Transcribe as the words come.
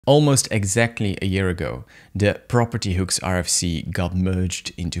Almost exactly a year ago, the property hooks RFC got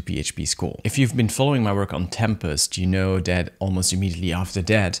merged into PHP School. If you've been following my work on Tempest, you know that almost immediately after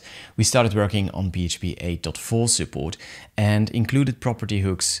that, we started working on PHP 8.4 support and included property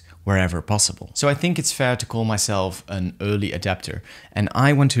hooks wherever possible. So I think it's fair to call myself an early adapter, and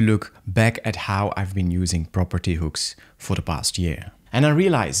I want to look back at how I've been using property hooks for the past year. And I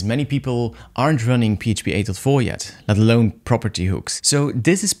realize many people aren't running PHP 8.4 yet, let alone property hooks. So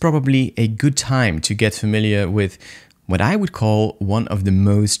this is probably a good time to get familiar with what I would call one of the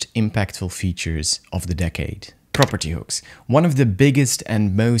most impactful features of the decade. Property hooks, one of the biggest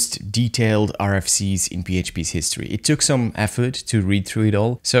and most detailed RFCs in PHP's history. It took some effort to read through it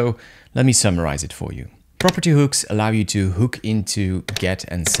all, so let me summarize it for you. Property hooks allow you to hook into get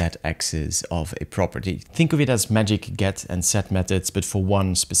and set access of a property. Think of it as magic get and set methods, but for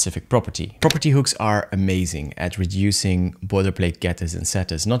one specific property. Property hooks are amazing at reducing boilerplate getters and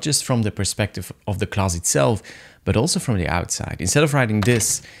setters, not just from the perspective of the class itself, but also from the outside. Instead of writing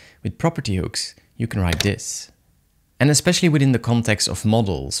this with property hooks, you can write this. And especially within the context of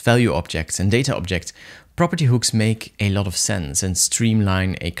models, value objects, and data objects, property hooks make a lot of sense and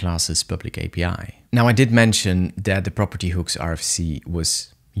streamline a class's public API. Now, I did mention that the property hooks RFC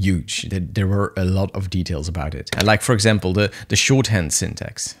was huge, that there were a lot of details about it. Like, for example, the shorthand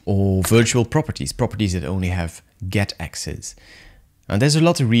syntax, or virtual properties, properties that only have get access. And there's a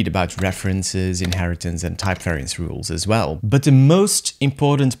lot to read about references, inheritance, and type variance rules as well. But the most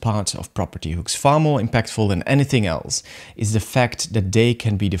important part of property hooks, far more impactful than anything else, is the fact that they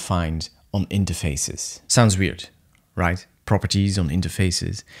can be defined on interfaces. Sounds weird, right? Properties on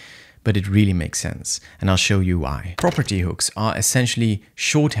interfaces. But it really makes sense, and I'll show you why. Property hooks are essentially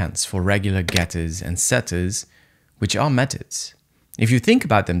shorthands for regular getters and setters, which are methods. If you think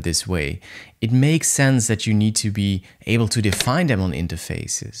about them this way, it makes sense that you need to be able to define them on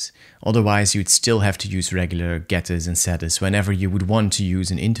interfaces. Otherwise, you'd still have to use regular getters and setters whenever you would want to use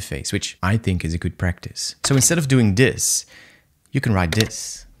an interface, which I think is a good practice. So instead of doing this, you can write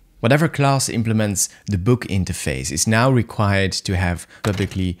this. Whatever class implements the book interface is now required to have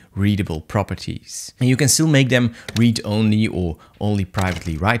publicly readable properties. And you can still make them read-only or only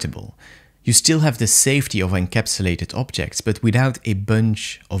privately writable. You still have the safety of encapsulated objects, but without a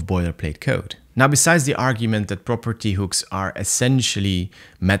bunch of boilerplate code. Now, besides the argument that property hooks are essentially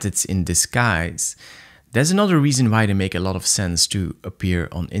methods in disguise, there's another reason why they make a lot of sense to appear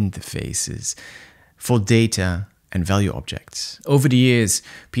on interfaces for data and value objects. Over the years,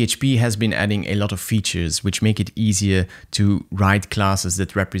 PHP has been adding a lot of features which make it easier to write classes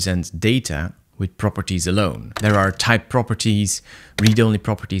that represent data with properties alone. There are type properties, read-only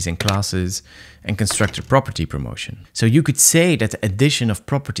properties and classes, and constructor property promotion. So you could say that the addition of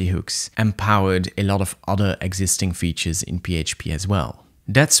property hooks empowered a lot of other existing features in PHP as well.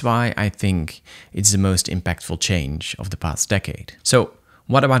 That's why I think it's the most impactful change of the past decade. So,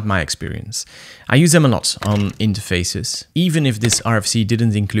 what about my experience? I use them a lot on interfaces. Even if this RFC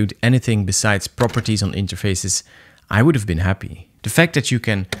didn't include anything besides properties on interfaces, I would have been happy. The fact that you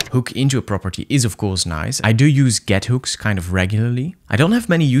can hook into a property is of course nice. I do use get hooks kind of regularly. I don't have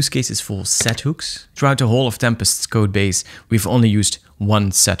many use cases for set hooks. Throughout the whole of Tempest's codebase, we've only used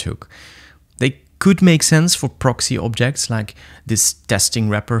one set hook. They could make sense for proxy objects like this testing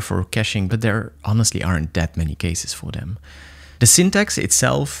wrapper for caching, but there honestly aren't that many cases for them. The syntax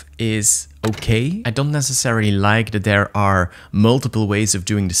itself is okay. I don't necessarily like that there are multiple ways of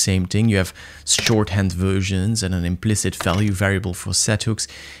doing the same thing. You have shorthand versions and an implicit value variable for set hooks.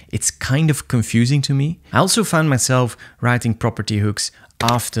 It's kind of confusing to me. I also found myself writing property hooks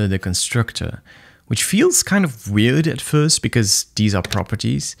after the constructor, which feels kind of weird at first because these are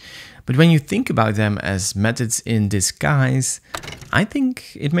properties. But when you think about them as methods in disguise, I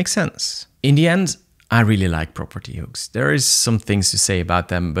think it makes sense. In the end, I really like property hooks. There is some things to say about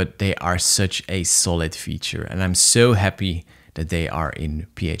them, but they are such a solid feature, and I'm so happy that they are in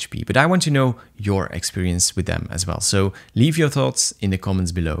PHP. But I want to know your experience with them as well. So leave your thoughts in the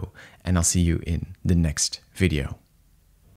comments below, and I'll see you in the next video.